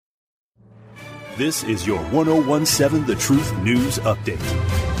This is your 1017 The Truth News Update.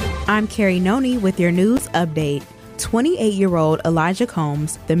 I'm Carrie Noni with your news update. 28-year-old Elijah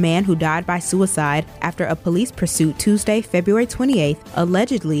Combs, the man who died by suicide after a police pursuit Tuesday, February 28th,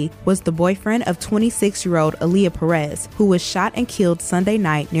 allegedly was the boyfriend of 26-year-old Aaliyah Perez, who was shot and killed Sunday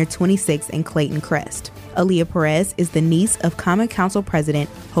night near 26th and Clayton Crest. Aaliyah Perez is the niece of Common Council President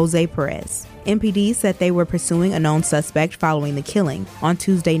Jose Perez. MPD said they were pursuing a known suspect following the killing. On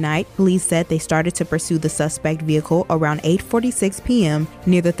Tuesday night, police said they started to pursue the suspect vehicle around 8:46 p.m.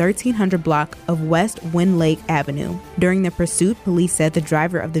 near the 1300 block of West Wind Lake Avenue. During the pursuit, police said the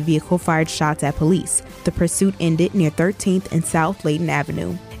driver of the vehicle fired shots at police. The pursuit ended near 13th and South Layton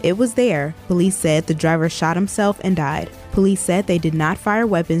Avenue. It was there, police said, the driver shot himself and died. Police said they did not fire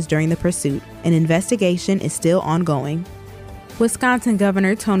weapons during the pursuit. An investigation is still ongoing. Wisconsin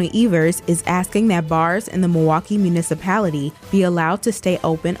Governor Tony Evers is asking that bars in the Milwaukee municipality be allowed to stay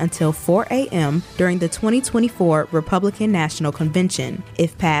open until 4 a.m. during the 2024 Republican National Convention.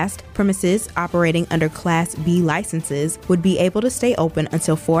 If passed, premises operating under Class B licenses would be able to stay open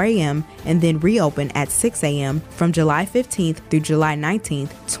until 4 a.m. and then reopen at 6 a.m. from July 15th through July 19th,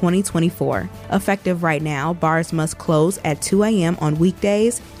 2024. Effective right now, bars must close at 2 a.m. on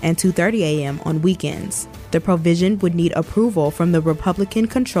weekdays and 2:30 a.m. on weekends. The provision would need approval from the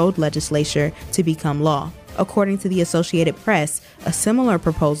Republican-controlled legislature to become law. According to the Associated Press, a similar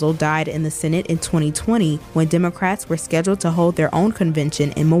proposal died in the Senate in 2020 when Democrats were scheduled to hold their own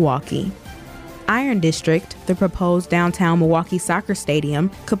convention in Milwaukee. Iron District, the proposed downtown Milwaukee soccer stadium,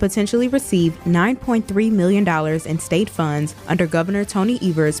 could potentially receive $9.3 million in state funds under Governor Tony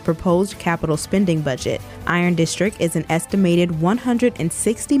Evers' proposed capital spending budget. Iron District is an estimated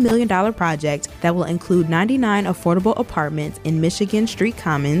 $160 million project that will include 99 affordable apartments in Michigan Street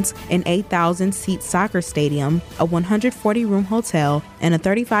Commons, an 8,000-seat soccer stadium, a 140-room hotel, and a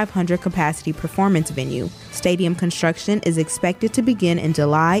 3,500-capacity performance venue. Stadium construction is expected to begin in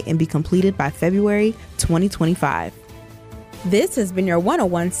July and be completed by February 2025. This has been your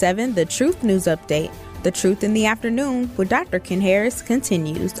 1017 The Truth News Update. The Truth in the Afternoon with Dr. Ken Harris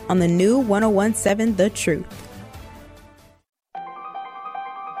continues on the new 1017 The Truth.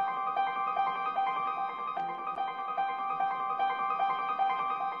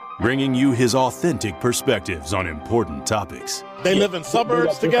 Bringing you his authentic perspectives on important topics. They live in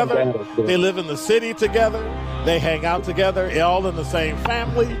suburbs together. They live in the city together. They hang out together, all in the same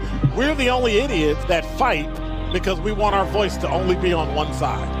family. We're the only idiots that fight because we want our voice to only be on one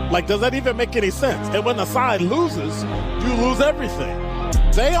side. Like, does that even make any sense? And when the side loses, you lose everything.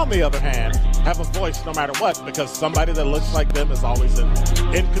 They, on the other hand, have a voice no matter what because somebody that looks like them is always in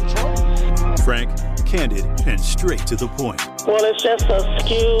control. Frank, candid, and straight to the point. Well, it's just a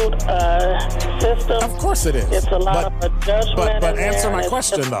skewed system. Of course it is. It's a lot of judgment. But answer my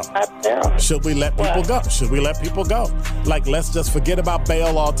question, though. Should we let people go? Should we let people go? Like, let's just forget about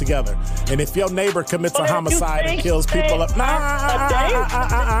bail altogether. And if your neighbor commits a homicide and kills people,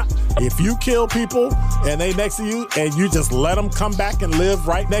 if you kill people and they next to you and you just let them come back and live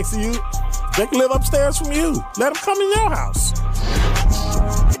right next to you, they can live upstairs from you. Let them come in your house.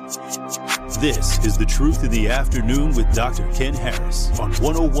 This is The Truth in the Afternoon with Dr. Ken Harris on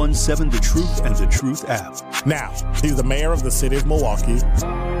 1017 The Truth and The Truth app. Now, he's the mayor of the city of Milwaukee.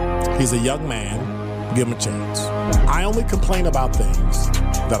 He's a young man. Give him a chance. I only complain about things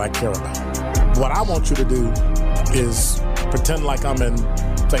that I care about. What I want you to do is pretend like I'm in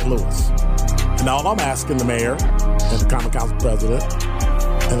St. Louis. And all I'm asking the mayor and the Common Council president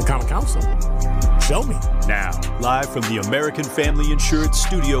and the Common Council, show me. Now, live from the American Family Insurance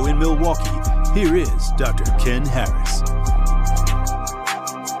Studio in Milwaukee, here is Dr. Ken Harris.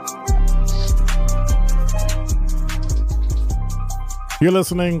 You're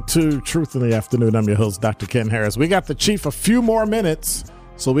listening to Truth in the Afternoon. I'm your host, Dr. Ken Harris. We got the chief a few more minutes,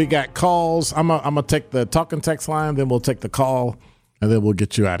 so we got calls. I'm gonna take the talk and text line, then we'll take the call, and then we'll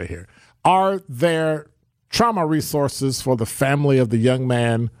get you out of here. Are there trauma resources for the family of the young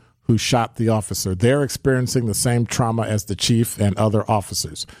man who shot the officer? They're experiencing the same trauma as the chief and other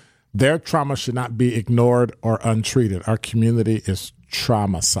officers. Their trauma should not be ignored or untreated. Our community is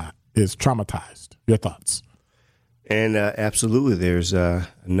traumatized. Your thoughts? And absolutely, there's a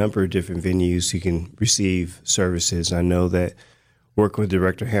number of different venues you can receive services. I know that working with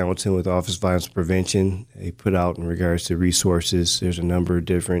Director Hamilton with Office of Violence Prevention, they put out in regards to resources. There's a number of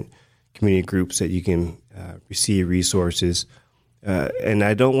different community groups that you can receive resources. And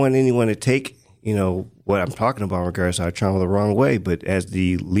I don't want anyone to take, what I'm talking about in regards to our trauma the wrong way. But as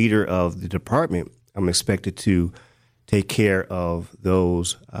the leader of the department, I'm expected to take care of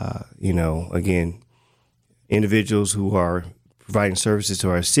those, again, individuals who are providing services to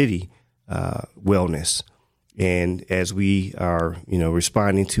our city wellness. And as we are,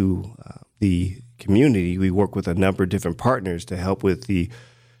 responding to the community, we work with a number of different partners to help with the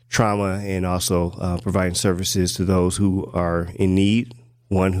trauma and also providing services to those who are in need,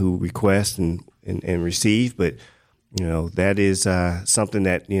 one who requests and receive. But, that is something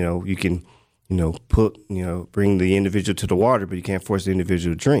that, you can, bring the individual to the water, but you can't force the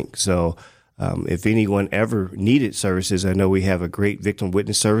individual to drink. So if anyone ever needed services, I know we have a great victim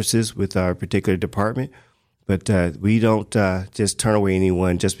witness services with our particular department. But we don't just turn away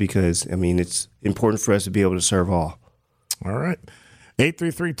anyone just because, it's important for us to be able to serve all. All right.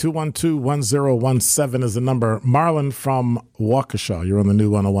 833-212-1017 is the number. Marlon from Waukesha, you're on the new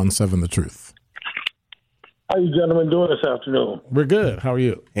 1017 The Truth. How you gentlemen doing this afternoon? We're good. How are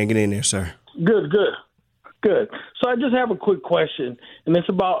you? Hanging in there, sir. Good. So I just have a quick question, and it's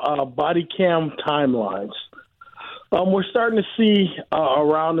about body cam timelines. We're starting to see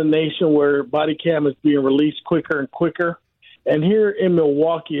around the nation where body cam is being released quicker and quicker. And here in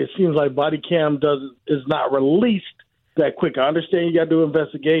Milwaukee, it seems like body cam is not released that quick. I understand you got to do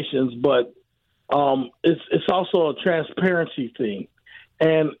investigations, but it's also a transparency thing.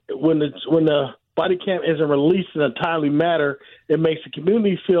 And when the body cam isn't released in a timely manner, it makes the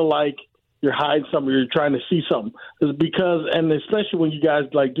community feel like you're hiding something, you're trying to see something. It's because, and especially when you guys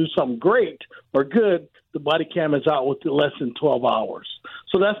do something great or good, the body cam is out with less than 12 hours.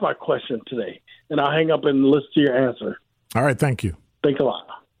 So that's my question today. And I'll hang up and listen to your answer. All right. Thank you. Thanks a lot.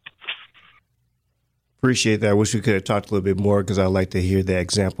 Appreciate that. I wish we could have talked a little bit more because I'd like to hear that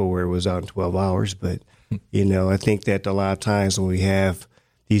example where it was out in 12 hours. But, I think that a lot of times when we have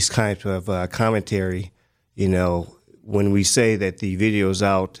these kinds of commentary, when we say that the video is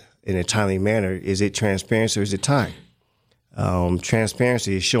out in a timely manner, is it transparency or is it time?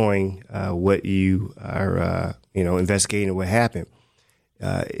 Transparency is showing what you are, investigating what happened.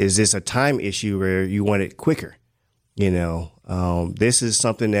 Is this a time issue where you want it quicker? This is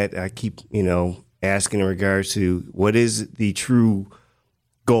something that I keep, asking in regards to what is the true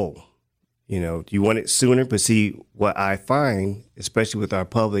goal? Do you want it sooner? But see, what I find, especially with our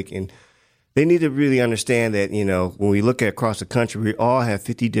public, and they need to really understand that, when we look at across the country, we all have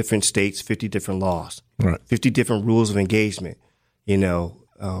 50 different states, 50 different laws, right, 50 different rules of engagement.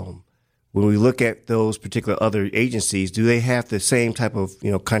 When we look at those particular other agencies, do they have the same type of,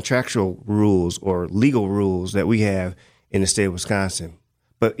 contractual rules or legal rules that we have in the state of Wisconsin?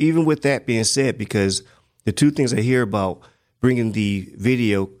 But even with that being said, because the two things I hear about bringing the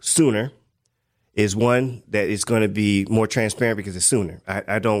video sooner is one, that it's going to be more transparent because it's sooner.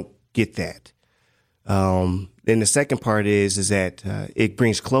 I don't get that. Then the second part is that it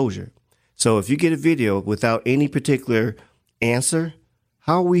brings closure. So if you get a video without any particular answer,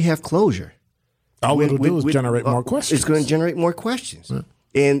 how will we have closure? All it'll do is generate more questions. It's going to generate more questions. Yeah.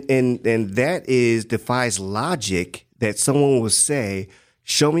 And that defies logic that someone will say,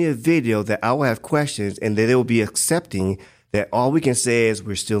 show me a video that I will have questions, and that they will be accepting that all we can say is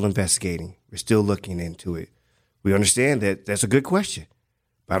we're still investigating. We're still looking into it. We understand that that's a good question,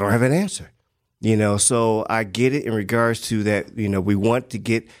 but I don't have an answer. So I get it in regards to that, we want to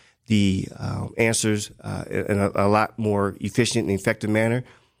get the answers in a lot more efficient and effective manner.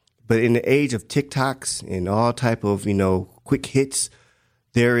 But in the age of TikToks and all type of, quick hits,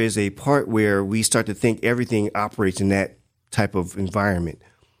 there is a part where we start to think everything operates in that type of environment.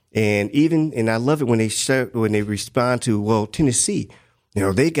 And I love it when they respond to, well, Tennessee,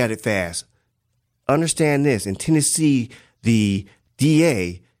 they got it fast. Understand this. In Tennessee, the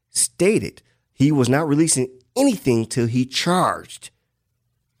DA stated he was not releasing anything till he charged.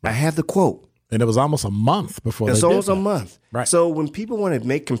 I have the quote. And it was almost a month before they did that. It's almost a month. Right. So when people want to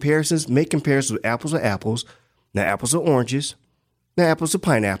make comparisons with apples or apples. Now apples are oranges. Now apples are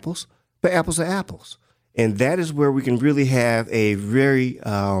pineapples. But apples are apples. And that is where we can really have a very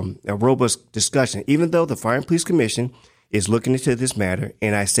a robust discussion. Even though the Fire and Police Commission is looking into this matter,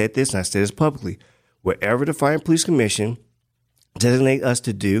 and I said this publicly, whatever the Fire and Police Commission designate us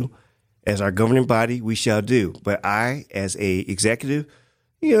to do as our governing body, we shall do. But I, as a executive,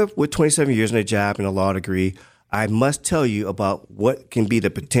 with 27 years in a job and a law degree, I must tell you about what can be the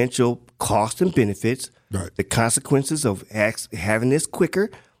potential cost and benefits, right, the consequences of having this quicker.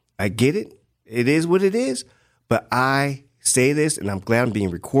 I get it. It is what it is. But I say this, and I'm glad I'm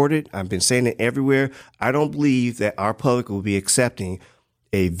being recorded. I've been saying it everywhere. I don't believe that our public will be accepting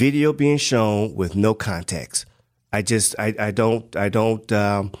a video being shown with no context. I don't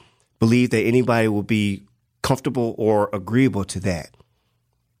believe that anybody will be comfortable or agreeable to that.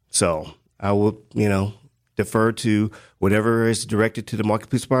 So I will, defer to whatever is directed to the Market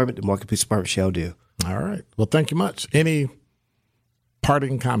Police Department. The Market Police Department shall do. All right. Well, thank you much. Any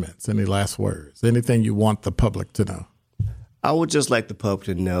parting comments, any last words, anything you want the public to know? I would just like the public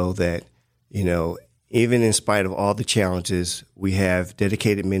to know that, even in spite of all the challenges, we have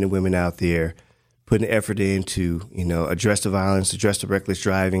dedicated men and women out there putting effort in to, address the violence, address the reckless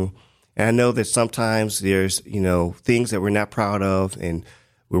driving. And I know that sometimes there's, things that we're not proud of, and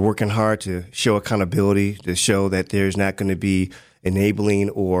we're working hard to show accountability, to show that there's not going to be enabling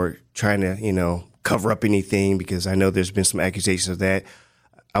or trying to, cover up anything, because I know there's been some accusations of that.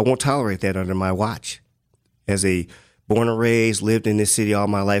 I won't tolerate that under my watch. As a born and raised, lived in this city all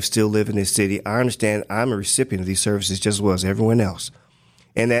my life, still live in this city, I understand I'm a recipient of these services just as well as everyone else.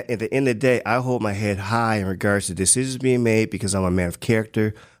 And that at the end of the day, I hold my head high in regards to decisions being made, because I'm a man of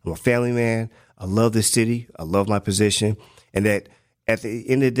character. I'm a family man. I love this city. I love my position. And that at the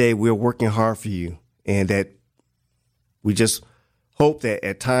end of the day, we're working hard for you. And that we just hope that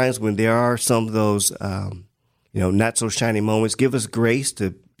at times when there are some of those, not so shiny moments, give us grace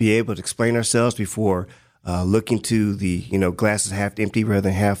to be able to explain ourselves before looking to the, glasses half empty rather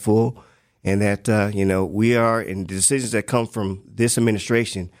than half full. And that, we are, and the decisions that come from this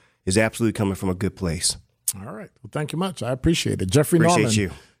administration is absolutely coming from a good place. All right. Well, thank you much. I appreciate it. Jeffrey Appreciate Norman, you.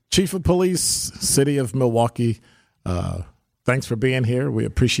 Chief of Police, City of Milwaukee. Thanks for being here. We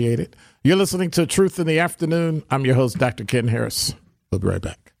appreciate it. You're listening to Truth in the Afternoon. I'm your host, Dr. Ken Harris. We'll be right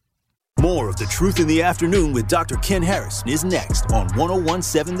back. More of The Truth in the Afternoon with Dr. Ken Harris is next on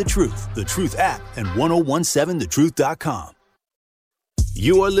 1017 The Truth, The Truth app, and 1017thetruth.com.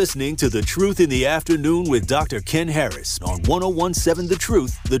 You are listening to The Truth in the Afternoon with Dr. Ken Harris on 1017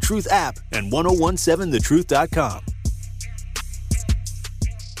 The Truth app, and 1017thetruth.com.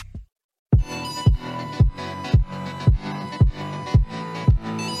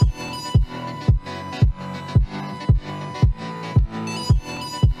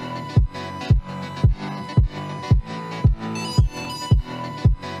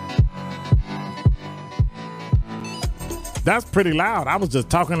 That's pretty loud. I was just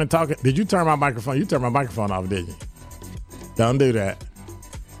talking and talking. Did you turn my microphone? You turned my microphone off, did you? Don't do that.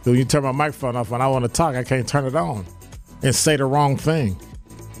 When you turn my microphone off, when I want to talk, I can't turn it on and say the wrong thing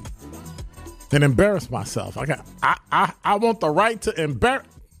and embarrass myself. I want the right to embarrass.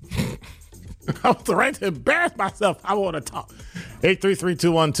 I want the right to embarrass myself. I want to talk.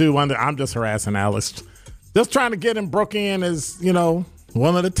 833-212. I'm just harassing Alice. Just trying to get him broke in as,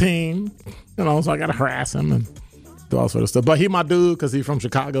 one of the team. So I got to harass him and do all sort of stuff. But he my dude because he's from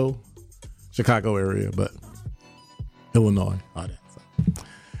Chicago area, but Illinois, all that. So.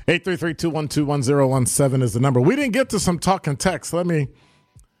 833-212-1017 is the number. We didn't get to some talking text. Let me.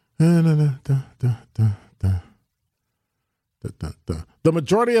 The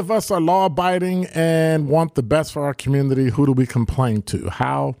majority of us are law-abiding and want the best for our community. Who do we complain to?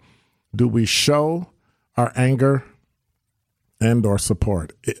 How do we show our anger and or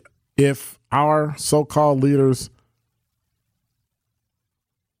support? If our so-called leaders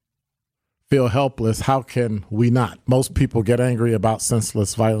feel helpless, how can we not? Most people get angry about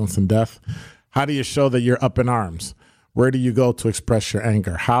senseless violence and death. How do you show that you're up in arms? Where do you go to express your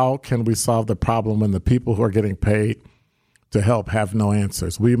anger? How can we solve the problem when the people who are getting paid to help have no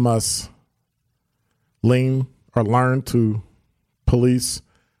answers? We must lean or learn to police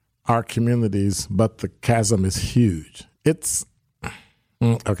our communities, but the chasm is huge. It's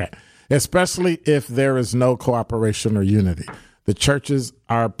okay, especially if there is no cooperation or unity. The churches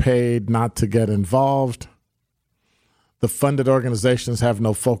are paid not to get involved. The funded organizations have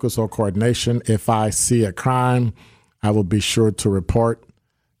no focus or coordination. If I see a crime, I will be sure to report.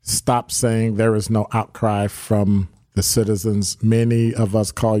 Stop saying there is no outcry from the citizens. Many of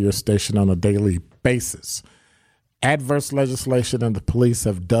us call your station on a daily basis. Adverse legislation and the police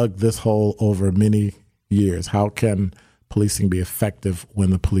have dug this hole over many years. How can policing be effective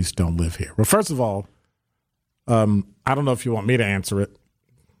when the police don't live here? Well, first of all, I don't know if you want me to answer it.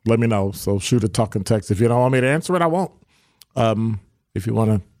 Let me know. So shoot a talking text. If you don't want me to answer it, I won't. If you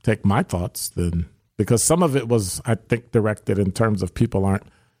want to take my thoughts, then because some of it was, I think, directed in terms of people aren't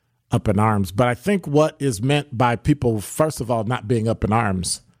up in arms. But I think what is meant by people, first of all, not being up in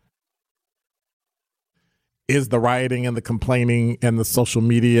arms is the rioting and the complaining and the social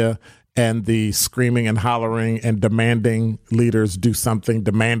media and the screaming and hollering and demanding leaders do something,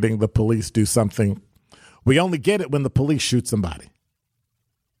 demanding the police do something. We only get it when the police shoot somebody.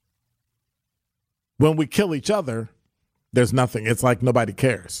 When we kill each other, there's nothing. It's like nobody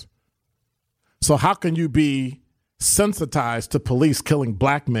cares. So how can you be sensitized to police killing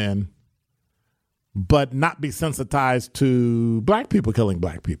black men, but not be sensitized to black people killing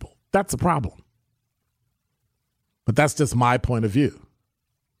black people? That's a problem. But that's just my point of view.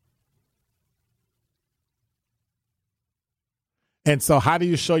 And so how do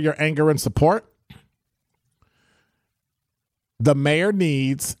you show your anger and support? The mayor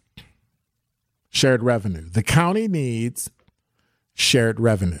needs shared revenue. The county needs shared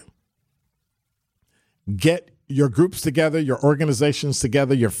revenue. Get your groups together, your organizations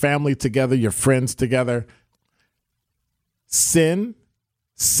together, your family together, your friends together. Send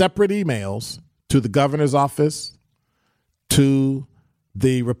separate emails to the governor's office, to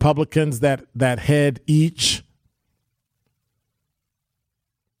the Republicans that head each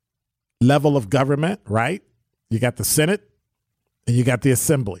level of government, right? You got the Senate and you got the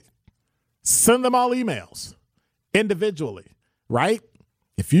Assembly. Send them all emails individually, right?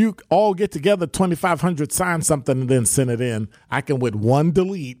 If you all get together, 2,500, sign something and then send it in, I can with one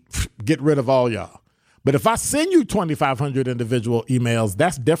delete get rid of all y'all. But if I send you 2,500 individual emails,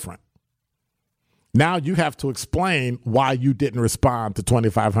 that's different. Now you have to explain why you didn't respond to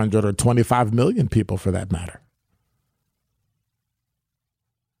 2,500 or 25 million people for that matter.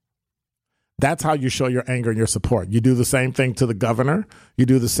 That's how you show your anger and your support. You do the same thing to the governor. You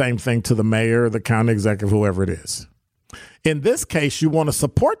do the same thing to the mayor, the county executive, whoever it is. In this case, you want to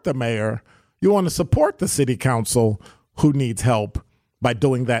support the mayor. You want to support the city council who needs help by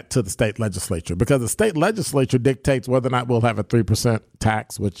doing that to the state legislature, because the state legislature dictates whether or not we'll have a 3%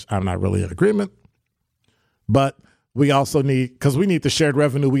 tax, which I'm not really in agreement. But we also need, because we need the shared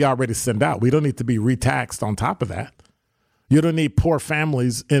revenue we already send out. We don't need to be retaxed on top of that. You don't need poor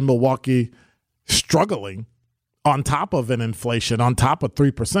families in Milwaukee struggling on top of an inflation, on top of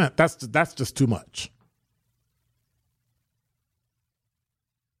 3%. That's just too much.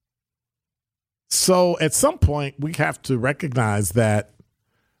 So at some point, we have to recognize that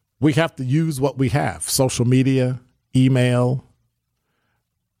we have to use what we have: social media, email,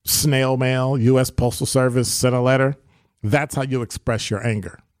 snail mail, U.S. Postal Service, send a letter. That's how you express your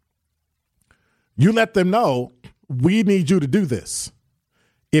anger. You let them know, we need you to do this.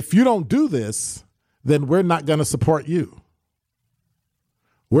 If you don't do this, then we're not going to support you.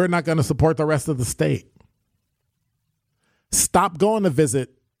 We're not going to support the rest of the state. Stop going to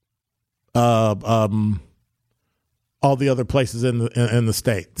visit all the other places in the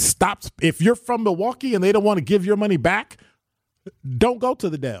state. Stop. If you're from Milwaukee and they don't want to give your money back, don't go to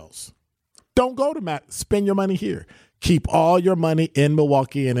the Dells. Don't go to Matt. Spend your money here. Keep all your money in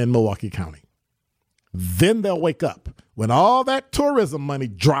Milwaukee and in Milwaukee County. Then they'll wake up. When all that tourism money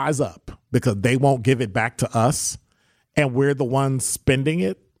dries up because they won't give it back to us and we're the ones spending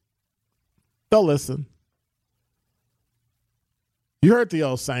it, they'll listen. You heard the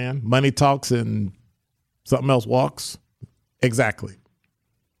old saying, money talks and something else walks. Exactly.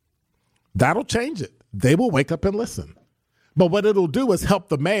 That'll change it. They will wake up and listen. But what it'll do is help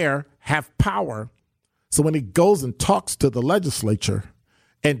the mayor have power. So when he goes and talks to the legislature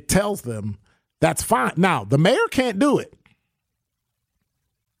and tells them, that's fine. Now, the mayor can't do it.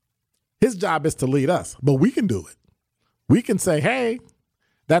 His job is to lead us, but we can do it. We can say, hey,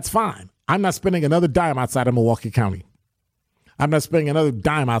 that's fine. I'm not spending another dime outside of Milwaukee County. I'm not spending another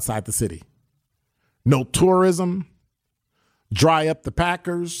dime outside the city. No tourism. Dry up the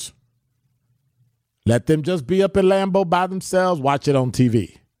Packers. Let them just be up in Lambeau by themselves. Watch it on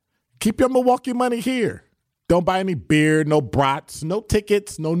TV. Keep your Milwaukee money here. Don't buy any beer, no brats, no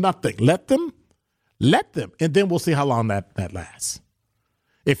tickets, no nothing. Let them. And then we'll see how long that lasts.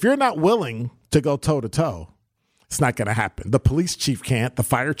 If you're not willing to go toe-to-toe, it's not going to happen. The police chief can't. The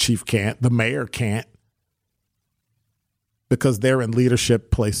fire chief can't. The mayor can't. Because they're in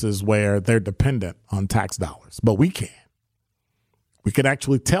leadership places where they're dependent on tax dollars. But we can. We can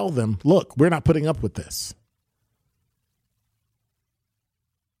actually tell them, look, we're not putting up with this.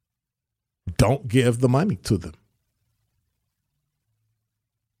 Don't give the money to them.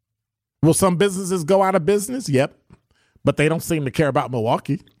 Will some businesses go out of business? Yep. But they don't seem to care about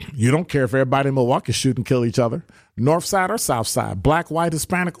Milwaukee. You don't care if everybody in Milwaukee shoot and kill each other. North side or south side, black, white,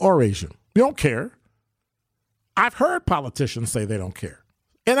 Hispanic, or Asian. You don't care. I've heard politicians say they don't care.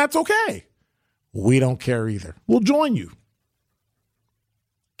 And that's okay. We don't care either. We'll join you.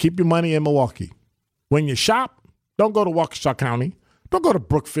 Keep your money in Milwaukee. When you shop, don't go to Waukesha County. Don't go to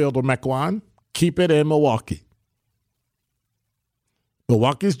Brookfield or Mequon. Keep it in Milwaukee.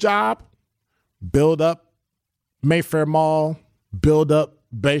 Milwaukee's job, build up Mayfair Mall, build up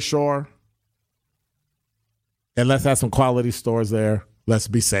Bayshore, and let's have some quality stores there. Let's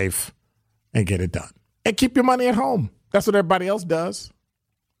be safe and get it done. And keep your money at home. That's what everybody else does.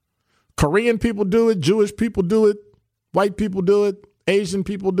 Korean people do it. Jewish people do it. White people do it. Asian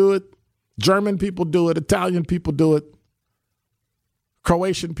people do it. German people do it. Italian people do it.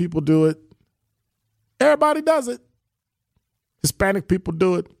 Croatian people do it. Everybody does it. Hispanic people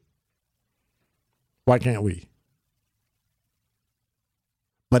do it. Why can't we?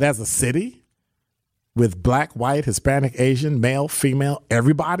 But as a city with black, white, Hispanic, Asian, male, female,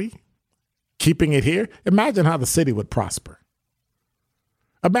 everybody keeping it here, imagine how the city would prosper.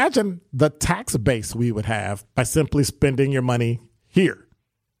 Imagine the tax base we would have by simply spending your money here.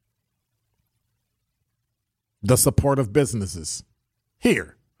 The support of businesses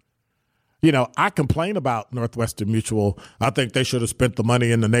here. You know, I complain about Northwestern Mutual. I think they should have spent the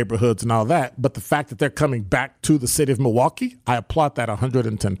money in the neighborhoods and all that. But the fact that they're coming back to the city of Milwaukee, I applaud that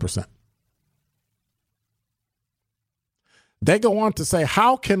 110%. They go on to say,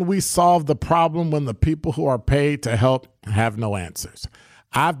 how can we solve the problem when the people who are paid to help have no answers?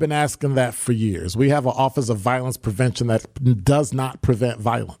 I've been asking that for years. We have an Office of Violence Prevention that does not prevent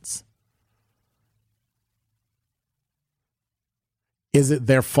violence. Is it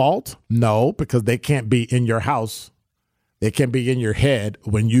their fault? No, because they can't be in your house. They can't be in your head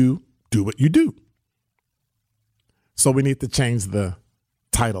when you do what you do. So we need to change the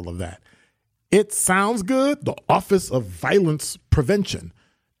title of that. It sounds good, the Office of Violence Prevention.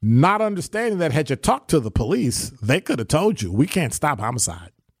 Not understanding that had you talked to the police, they could have told you, we can't stop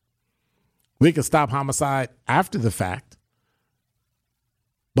homicide. We can stop homicide after the fact.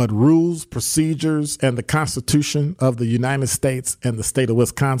 But rules, procedures, and the Constitution of the United States and the state of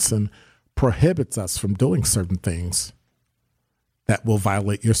Wisconsin prohibits us from doing certain things that will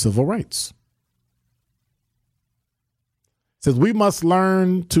violate your civil rights. It says we must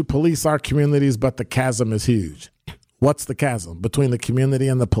learn to police our communities, but the chasm is huge. What's the chasm? Between the community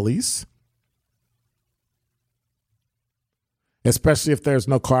and the police? Especially if there's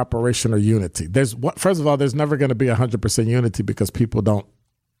no cooperation or unity. First of all, there's never going to be 100% unity because people don't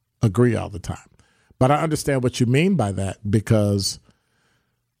agree all the time. But I understand what you mean by that because,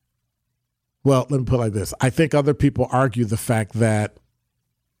 well, let me put it like this. I think other people argue the fact that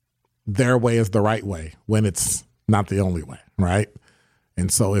their way is the right way when it's not the only way, right? And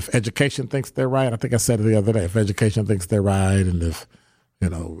so if education thinks they're right, I think I said it the other day, if education thinks they're right and if,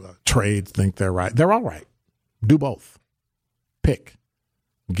 trades think they're right, they're all right. Do both. Pick.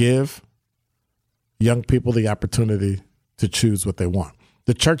 Give young people the opportunity to choose what they want.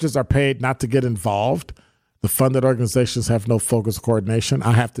 The churches are paid not to get involved. The funded organizations have no focus coordination.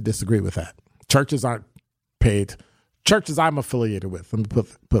 I have to disagree with that. Churches aren't paid. Churches I'm affiliated with, let me put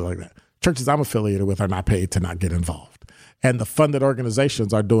it like that. Churches I'm affiliated with are not paid to not get involved. And the funded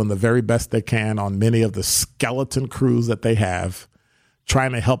organizations are doing the very best they can on many of the skeleton crews that they have,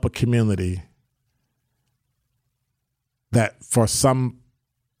 trying to help a community that for some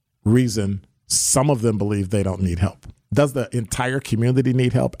reason, some of them believe they don't need help. Does the entire community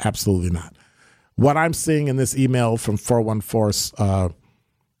need help? Absolutely not. What I'm seeing in this email from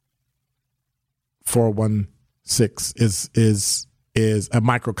 416 is a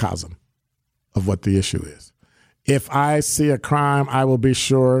microcosm of what the issue is. If I see a crime, I will be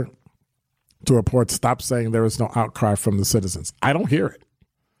sure to report. Stop saying there is no outcry from the citizens. I don't hear it.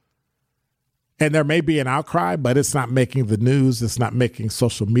 And there may be an outcry, but it's not making the news. It's not making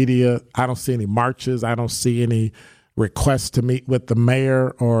social media. I don't see any marches. I don't see any requests to meet with the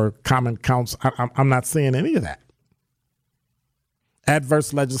mayor or common council. I'm not seeing any of that.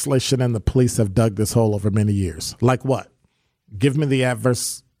 Adverse legislation and the police have dug this hole over many years. Like what? Give me the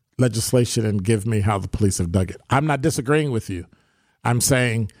adverse legislation and give me how the police have dug it. I'm not disagreeing with you. I'm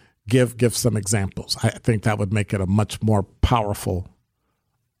saying give some examples. I think that would make it a much more powerful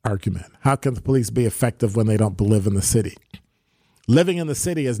argument. How can the police be effective when they don't live in the city? Living in the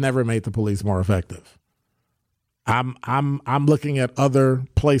city has never made the police more effective. I'm looking at other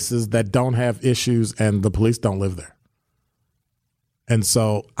places that don't have issues and the police don't live there. And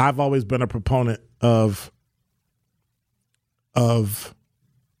so I've always been a proponent of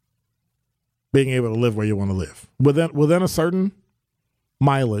being able to live where you want to live within a certain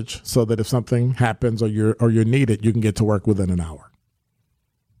mileage, so that if something happens or you're needed, you can get to work within an hour.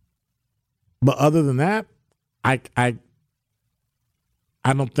 But other than that, I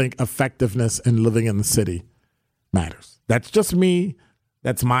don't think effectiveness in living in the city matters. That's just me.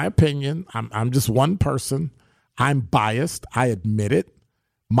 That's my opinion. I'm just one person. I'm biased. I admit it.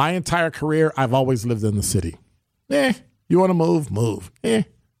 My entire career, I've always lived in the city. You want to move.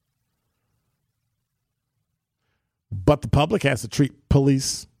 But the public has to treat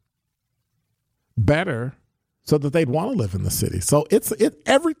police better so that they'd want to live in the city. So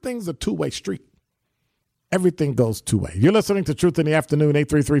everything's a two-way street. Everything goes two-way. You're listening to Truth in the Afternoon.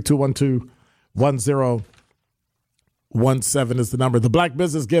 833-212-1017 is the number. The Black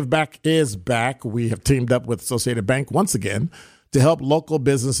Business Give Back is back. We have teamed up with Associated Bank once again to help local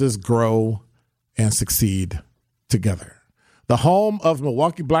businesses grow and succeed together. The home of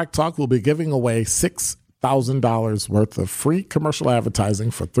Milwaukee Black Talk will be giving away 6 $5,000 worth of free commercial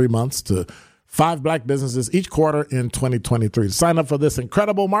advertising for 3 months to 5 black businesses each quarter in 2023. To sign up for this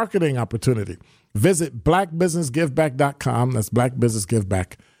incredible marketing opportunity, visit blackbusinessgiveback.com. That's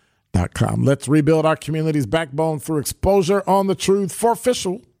blackbusinessgiveback.com. Let's rebuild our community's backbone through exposure on the truth. For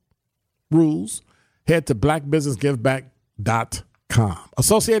official rules, head to blackbusinessgiveback.com.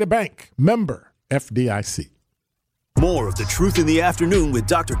 Associated Bank, member FDIC. More of The Truth in the Afternoon with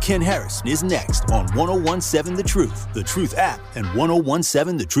Dr. Ken Harrison is next on 1017 The Truth, The Truth app, and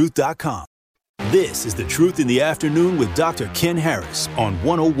 1017thetruth.com. This is The Truth in the Afternoon with Dr. Ken Harris on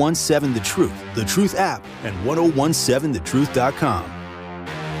 1017 The Truth app, and 1017thetruth.com.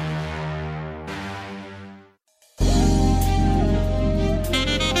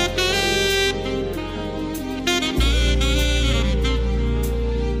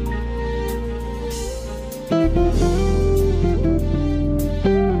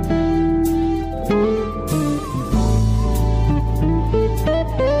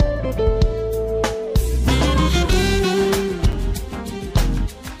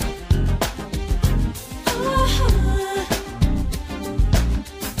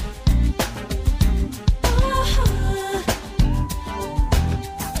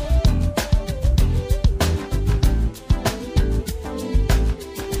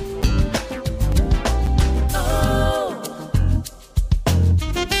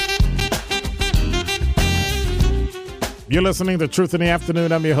 You're listening to Truth in the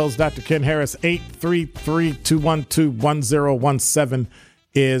Afternoon. I'm your host, Dr. Ken Harris. 833-212-1017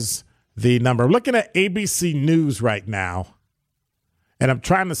 is the number. I'm looking at ABC News right now, and I'm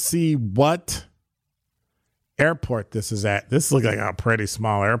trying to see what airport this is at. This looks like a pretty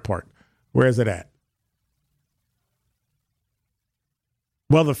small airport. Where is it at?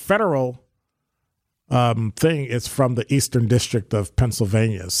 Well, the federal thing is from the Eastern District of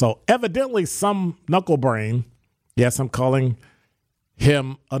Pennsylvania. So evidently some knuckle brain. Yes, I'm calling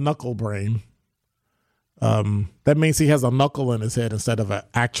him a knuckle brain. That means he has a knuckle in his head instead of an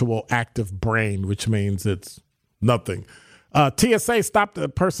actual active brain, which means it's nothing. TSA stopped a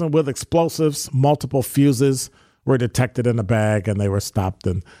person with explosives. Multiple fuses were detected in the bag, and they were stopped.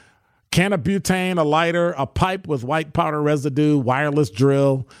 And can of butane, a lighter, a pipe with white powder residue, wireless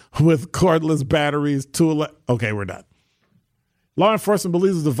drill with cordless batteries, Okay, we're done. Law enforcement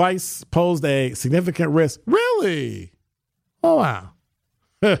believes the device posed a significant risk. Really? Oh, wow.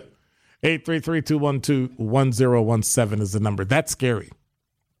 833-212-1017 is the number. That's scary.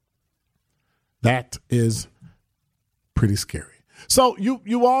 That is pretty scary. So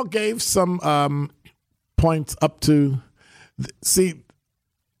you all gave some points up to, see,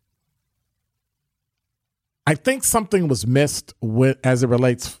 I think something was missed as it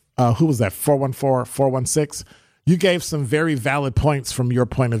relates, who was that, 414, 416? You gave some very valid points from your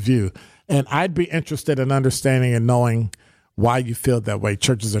point of view, and I'd be interested in understanding and knowing why you feel that way.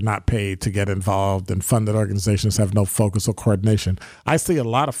 Churches are not paid to get involved, and funded organizations have no focus or coordination. I see a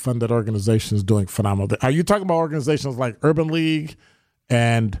lot of funded organizations doing phenomenal. Are you talking about organizations like Urban League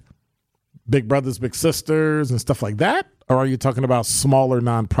and Big Brothers Big Sisters and stuff like that, or are you talking about smaller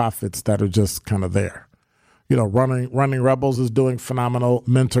nonprofits that are just kind of there? You know, Running Rebels is doing phenomenal.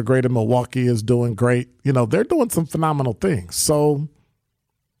 Mentor Greater Milwaukee is doing great. You know, they're doing some phenomenal things. So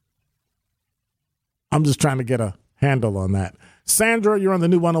I'm just trying to get a handle on that. Sandra, you're on the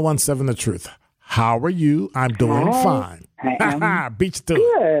new 1017 The Truth. How are you? I'm doing fine. I am Beat you to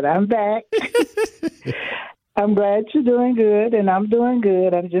good. I'm back. I'm glad you're doing good, and I'm doing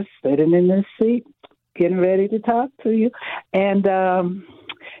good. I'm just sitting in this seat, getting ready to talk to you. And,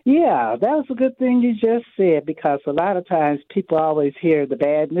 yeah, that was a good thing you just said, because a lot of times people always hear the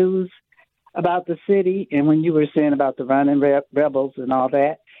bad news about the city. And when you were saying about the Running Rebels and all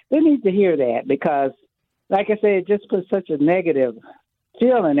that, they need to hear that, because, like I said, it just puts such a negative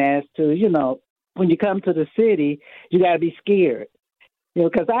feeling as to, you know, when you come to the city, you got to be scared. You know,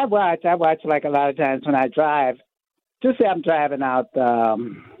 because I watch like a lot of times when I drive, just say I'm driving out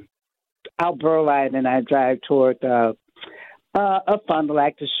Burleigh, and I drive toward up Fond du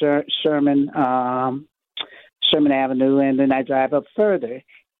Lac to Sherman Avenue, and then I drive up further.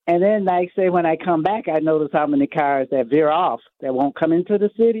 And then, like, say, when I come back, I notice how many cars that veer off that won't come into the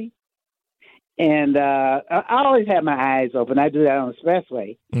city. And I always have my eyes open. I do that on the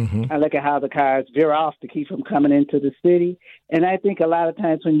expressway. Mm-hmm. I look at how the cars veer off to keep from coming into the city. And I think a lot of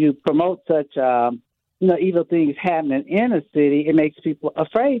times when you promote such evil things happening in a city, it makes people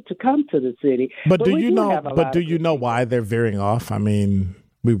afraid to come to the city. But do you know? But do you know why they're veering off? I mean,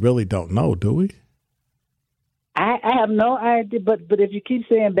 we really don't know, do we? I have no idea. But if you keep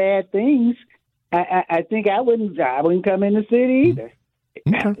saying bad things, I think I wouldn't come in the city either.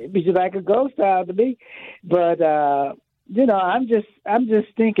 Okay. It'd be just like a ghost town to me. But I'm just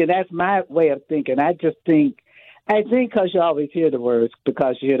thinking. That's my way of thinking. I think because you always hear the words,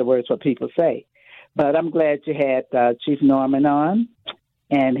 because you hear the words what people say. But I'm glad you had Chief Norman on,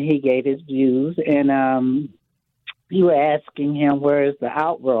 and he gave his views. And you were asking him where is the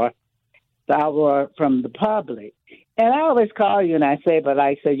outroar from the public. And I always call you and I say, but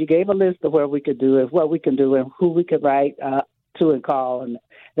like I said, you gave a list of where we could do it, what we can do, and who we could write to and call and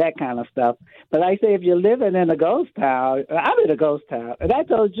that kind of stuff. But like I say, if you're living in a ghost town, I'm in a ghost town. And I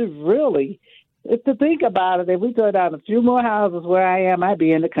told you, really, if to think about it, if we tore down a few more houses where I am, I'd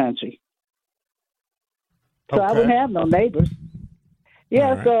be in the country. So I wouldn't have no neighbors.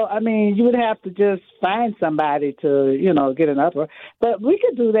 Yeah, right. So, I mean, you would have to just find somebody to, get an uproar. But we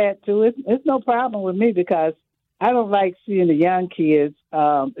could do that, too. It's no problem with me because I don't like seeing the young kids,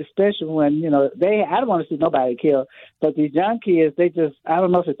 especially when, I don't want to see nobody killed. But these young kids, I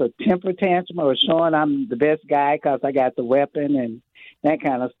don't know if it's a temper tantrum or showing I'm the best guy because I got the weapon and that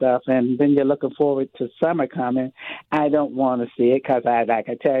kind of stuff. And then you're looking forward to summer coming. I don't want to see it because, like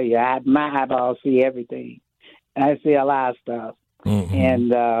I tell you, my eyeballs see everything. I see a lot of stuff.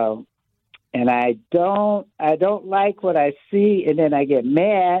 Mm-hmm. And I don't like what I see, and then I get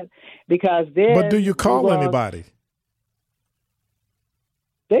mad because then. But do you call anybody?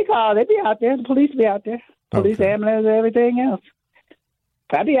 They be out there. The police be out there. Police, ambulance, and everything else.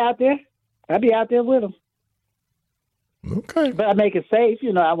 I be out there with them. Okay. But I make it safe.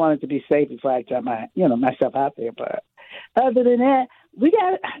 I want it to be safe before I try myself out there. But other than that, we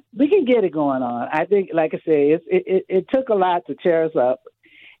can get it going on. I think, like I said, it took a lot to tear us up,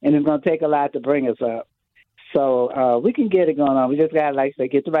 and it's going to take a lot to bring us up. So we can get it going on. We just got to, like I say,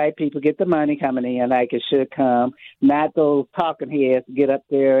 get the right people, get the money coming in like it should come, not those talking heads get up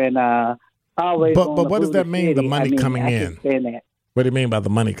there and always. But what does that mean, the money coming in? That. What do you mean by the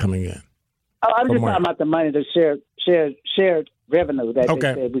money coming in? Oh, I'm just talking about the money, the shared revenue that they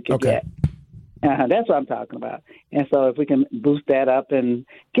said we could get. That's what I'm talking about. And so if we can boost that up and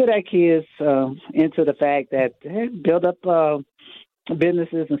get our kids into the fact that build up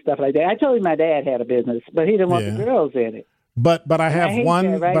businesses and stuff like that. I told you my dad had a business, but he didn't want the girls in it. But I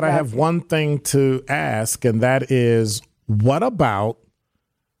have one thing to ask, and that is, what about,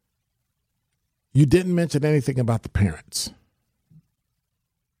 you didn't mention anything about the parents.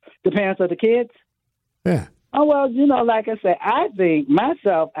 The parents of the kids? Yeah. Oh, well, like I said, I think now,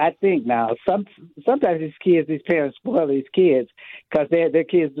 sometimes these parents spoil these kids because their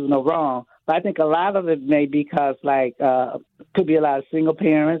kids do no wrong. But I think a lot of it may be because, could be a lot of single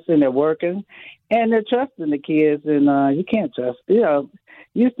parents and they're working and they're trusting the kids, and you can't trust. You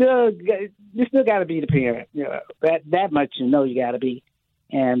still got to be the parent. That much you got to be.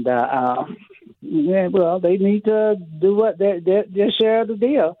 And they need to do what their share of the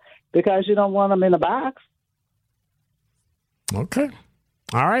deal because you don't want them in a box. Okay.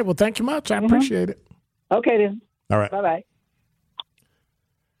 All right. Well, thank you much. I appreciate it. Okay, then. All right. Bye-bye.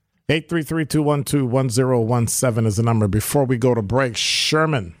 833-212-1017 is the number. Before we go to break,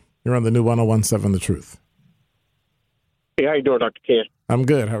 Sherman, you're on the new 1017 The Truth. Hey, how you doing, Dr. Ken? I'm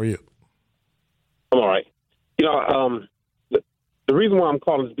good. How are you? I'm all right. The reason why I'm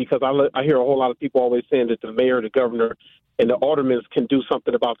calling is because I hear a whole lot of people always saying that the mayor, the governor, and the aldermen can do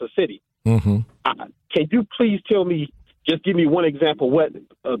something about the city. Mm-hmm. Can you please just give me one example what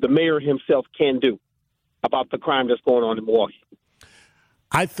the mayor himself can do about the crime that's going on in Milwaukee?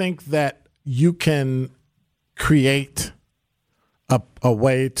 I think that you can create a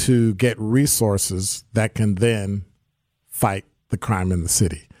way to get resources that can then fight the crime in the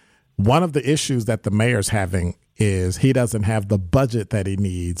city. One of the issues that the mayor's having is he doesn't have the budget that he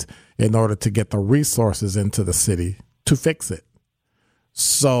needs in order to get the resources into the city to fix it.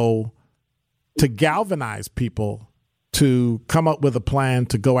 So to galvanize people to come up with a plan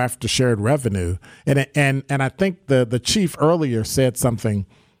to go after shared revenue. And I think the chief earlier said something.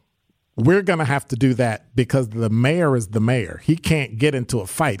 We're going to have to do that because the mayor is the mayor. He can't get into a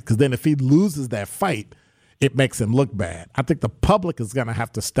fight because then if he loses that fight, it makes him look bad. I think the public is going to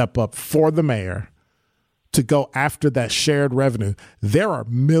have to step up for the mayor to go after that shared revenue. There are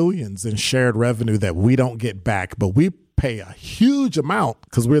millions in shared revenue that we don't get back, but we pay a huge amount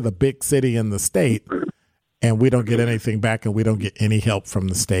because we're the big city in the state. And we don't get anything back, and we don't get any help from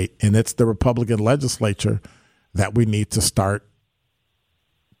the state. And it's the Republican legislature that we need to start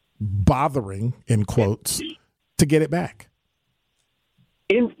bothering, in quotes, to get it back.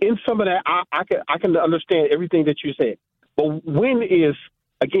 In some of that, I can understand everything that you said. But when is,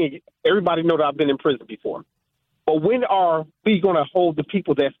 again, everybody know that I've been in prison before. But when are we going to hold the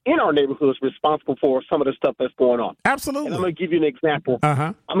people that's in our neighborhoods responsible for some of the stuff that's going on? Absolutely. And I'm going to give you an example.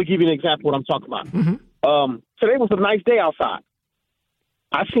 Uh-huh. I'm going to give you an example of what I'm talking about. Mm-hmm. Today was a nice day outside.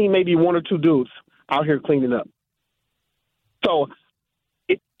 I seen maybe one or two dudes out here cleaning up. So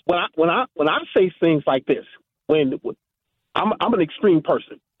when I say things like this, when I'm an extreme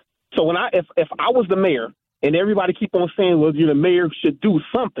person. So if I was the mayor and everybody keep on saying, well, the mayor should do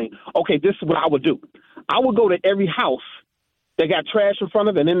something. Okay, this is what I would do. I would go to every house that got trash in front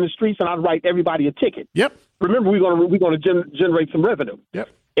of it and in the streets, and I'd write everybody a ticket. Yep. Remember, we're going to generate some revenue. Yep.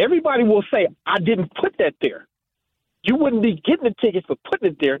 Everybody will say, I didn't put that there. You wouldn't be getting a ticket for putting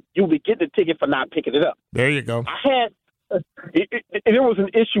it there. You'll be getting a ticket for not picking it up. There you go. There was an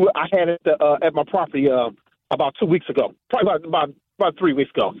issue I had at my property about 2 weeks ago, probably about 3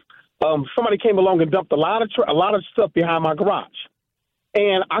 weeks ago. Somebody came along and dumped a lot of stuff behind my garage,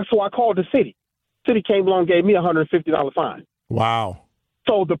 and so I called the city. City came along and gave me a $150 fine. Wow.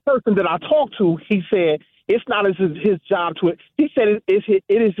 So the person that I talked to, he said it's not his job to. He said it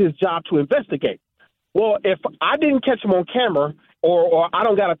is his job to investigate. Well, if I didn't catch him on camera or I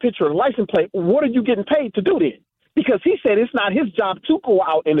don't got a picture of the license plate, what are you getting paid to do then? Because he said it's not his job to go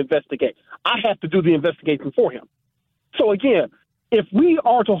out and investigate. I have to do the investigation for him. So, again, if we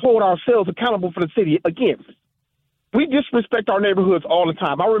are to hold ourselves accountable for the city, again, we disrespect our neighborhoods all the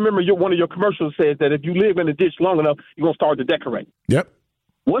time. I remember one of your commercials says that if you live in a ditch long enough, you're going to start to decorate. Yep.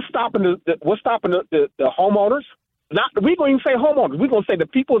 What's stopping the homeowners? We're going to say homeowners. We're going to say the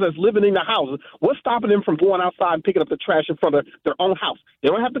people that's living in the houses. What's stopping them from going outside and picking up the trash in front of their own house? They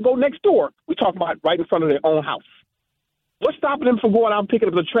don't have to go next door. We're talking about right in front of their own house. What's stopping them from going out and picking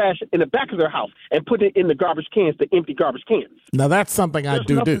up the trash in the back of their house and putting it in the garbage cans, the empty garbage cans? Now, that's something I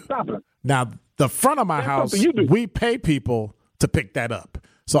do. Now, the front of my house, we pay people to pick that up.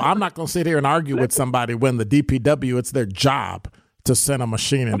 So I'm not going to sit here and argue with somebody when the DPW, it's their job to send a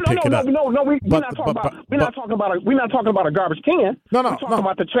machine and pick it up. We're not talking about a garbage can. We're talking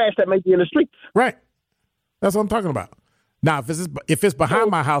about the trash that may be in the street. Right. That's what I'm talking about. Now, if it's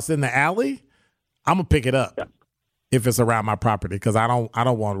behind my house in the alley, I'm gonna pick it up. Yeah. If it's around my property, because I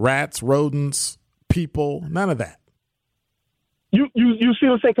don't want rats, rodents, people, none of that. You see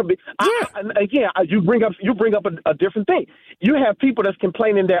what I'm saying? Again, you bring up a different thing. You have people that's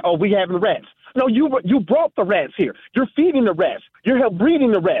complaining that we having rats. No, you brought the rats here. You're feeding the rats. You help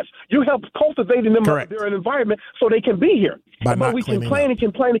breeding the rats. You help cultivating them their environment so they can be here. But we complain and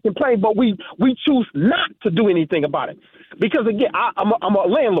complain and complain, but we choose not to do anything about it. Because again, I'm a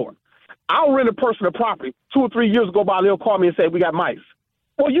landlord. I'll rent a person a property. 2 or 3 years go by, they'll call me and say, we got mice.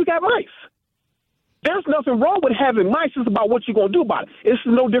 Well, you got mice. There's nothing wrong with having mice. It's about what you're going to do about it. It's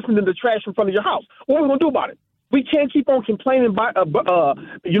no different than the trash in front of your house. What are we going to do about it? We can't keep on complaining, bogging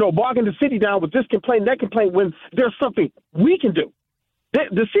the city down with this complaint, that complaint, when there's something we can do.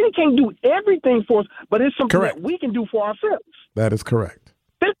 The city can't do everything for us, but it's something that we can do for ourselves. That is correct.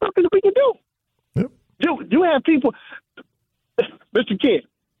 There's something that we can do. Yep. You have people, Mr. Kidd,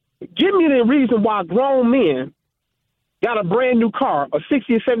 give me the reason why grown men got a brand new car, a $60,000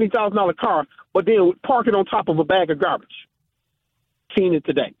 or $70,000 car, but then park it on top of a bag of garbage. Seen it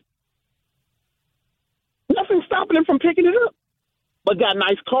today. Nothing stopping them from picking it up, but got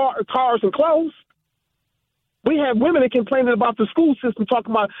nice cars and clothes. We have women that complaining about the school system,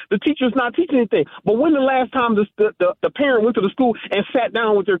 talking about the teachers not teaching anything. But when the last time the parent went to the school and sat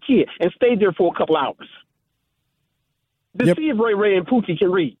down with their kid and stayed there for a couple hours? To see if Ray and Pookie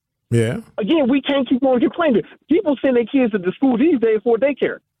can read. Yeah. Again, we can't keep on complaining. People send their kids to the school these days for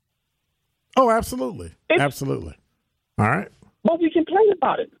daycare. Oh, absolutely. Absolutely. All right. But we complain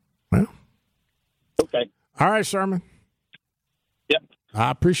about it. Well. Okay. All right, Sherman. Yep.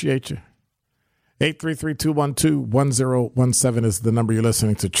 I appreciate you. 833-212-1017 is the number you're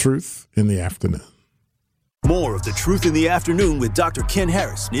listening to Truth in the Afternoon. More of The Truth in the Afternoon with Dr. Ken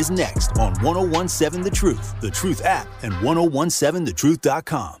Harrison is next on 101.7 The Truth, The Truth app, and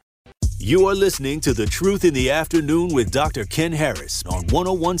 101.7thetruth.com. You are listening to The Truth in the Afternoon with Dr. Ken Harris on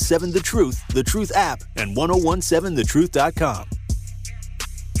 101.7 The Truth app, and 101.7thetruth.com.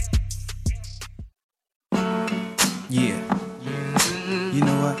 Yeah. You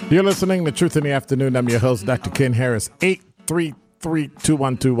know what? You're listening to Truth in the Afternoon. I'm your host, Dr. Ken Harris.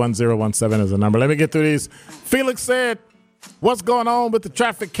 833-212-1017 is the number. Let me get through these. Felix said, what's going on with the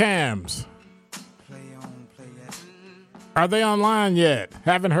traffic cams? Are they online yet?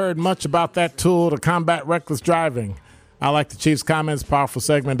 Haven't heard much about that tool to combat reckless driving. I like the Chief's comments. Powerful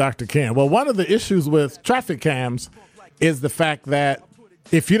segment, Dr. Ken. Well, one of the issues with traffic cams is the fact that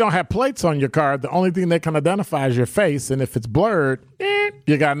if you don't have plates on your car, the only thing they can identify is your face. And if it's blurred,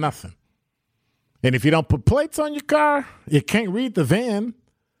 you got nothing. And if you don't put plates on your car, you can't read the VIN,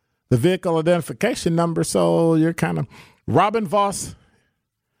 the vehicle identification number. So you're kind of, Robin Voss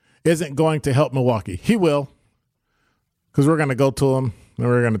isn't going to help Milwaukee. He will, because we're going to go to him and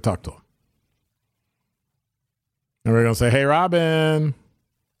we're going to talk to him. And we're going to say, hey, Robin,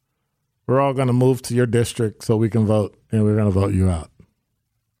 we're all going to move to your district so we can vote, and we're going to vote you out.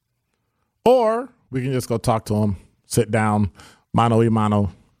 Or we can just go talk to him, sit down, mano y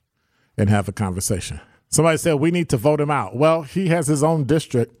mano, and have a conversation. Somebody said we need to vote him out. Well, he has his own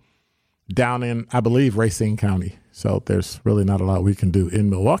district down in, I believe, Racine County. So there's really not a lot we can do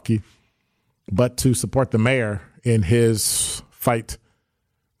in Milwaukee but to support the mayor in his fight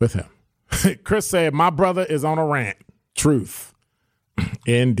with him. Chris said, my brother is on a rant. Truth.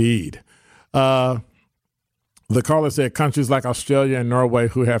 Indeed. The caller said countries like Australia and Norway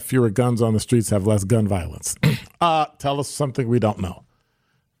who have fewer guns on the streets have less gun violence. Tell us something we don't know.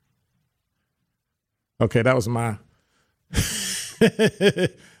 Okay, that was my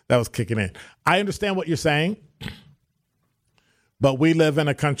that was kicking in. I understand what you're saying, but we live in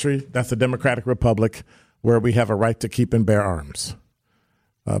a country that's a democratic republic where we have a right to keep and bear arms.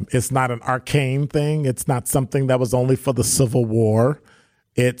 It's not an arcane thing. It's not something that was only for the Civil War.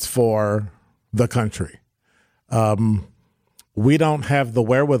 It's for the country. We don't have the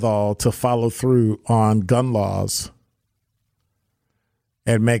wherewithal to follow through on gun laws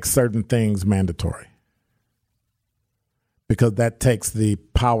and make certain things mandatory, because that takes the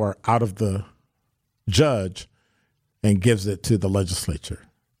power out of the judge and gives it to the legislature.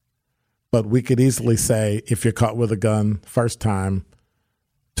 But we could easily say, if you're caught with a gun first time,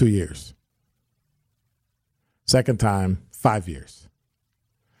 2 years. Second time, 5 years.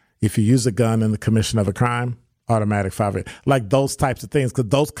 If you use a gun in the commission of a crime, automatic 5 years. Like those types of things, because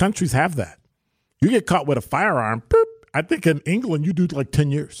those countries have that. You get caught with a firearm, boop, I think in England you do like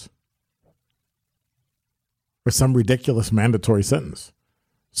 10 years. For some ridiculous mandatory sentence.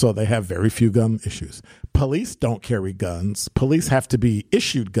 So they have very few gun issues. Police don't carry guns. Police have to be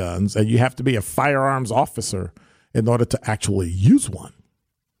issued guns, and you have to be a firearms officer in order to actually use one.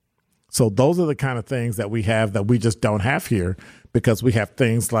 So those are the kind of things that we have that we just don't have here, because we have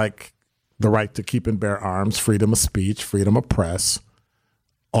things like the right to keep and bear arms, freedom of speech, freedom of press,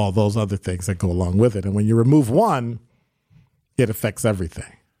 all those other things that go along with it. And when you remove one, it affects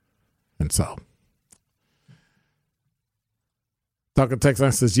everything. And so Talking Text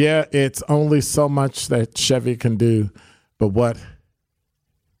Line says, yeah, it's only so much that Chevy can do, but what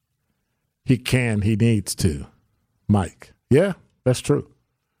he needs to. Mike. Yeah, that's true.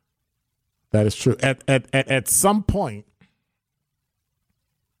 That is true. At some point,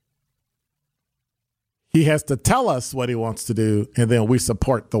 he has to tell us what he wants to do, and then we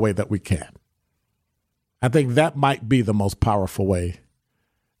support the way that we can. I think that might be the most powerful way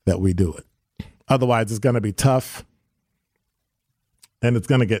that we do it. Otherwise, it's going to be tough, and it's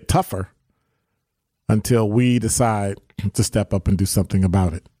going to get tougher until we decide to step up and do something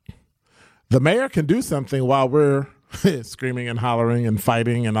about it. The mayor can do something while we're screaming and hollering and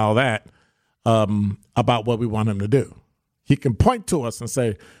fighting and all that about what we want him to do. He can point to us and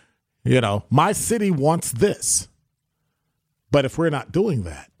say, you know, my city wants this. But if we're not doing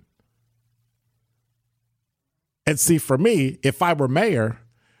that, and see, for me, if I were mayor,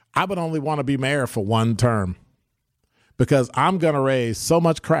 I would only want to be mayor for one term, because I'm going to raise so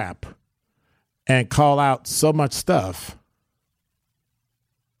much crap and call out so much stuff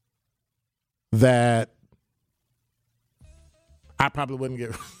that I probably wouldn't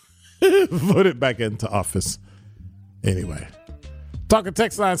get voted back into office anyway. Talking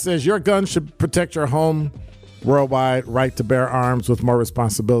Text Line says, your gun should protect your home. Worldwide right to bear arms with more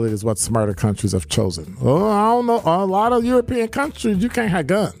responsibility is what smarter countries have chosen. Oh, I don't know. A lot of European countries, you can't have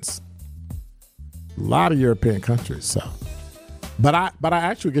guns. A lot of European countries. So, but I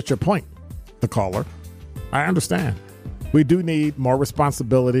actually get your point, the caller. I understand. We do need more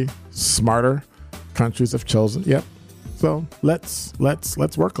responsibility. Smarter countries have chosen. Yep. So let's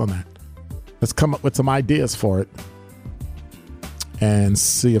work on that. Let's come up with some ideas for it and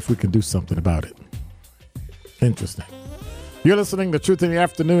see if we can do something about it. Interesting. You're listening to Truth in the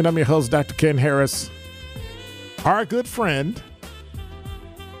Afternoon. I'm your host, Dr. Ken Harris. Our good friend,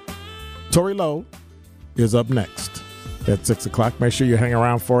 Tori Lowe, is up next at 6 o'clock. Make sure you hang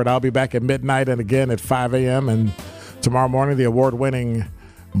around for it. I'll be back at midnight and again at 5 a.m. And tomorrow morning, the award-winning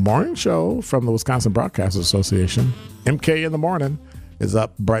morning show from the Wisconsin Broadcasters Association, MK in the Morning, is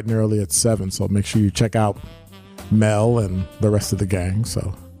up bright and early at 7. So make sure you check out Mel and the rest of the gang.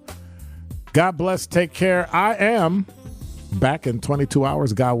 So God bless. Take care. I am back in 22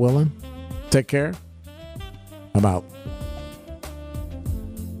 hours, God willing. Take care. I'm out.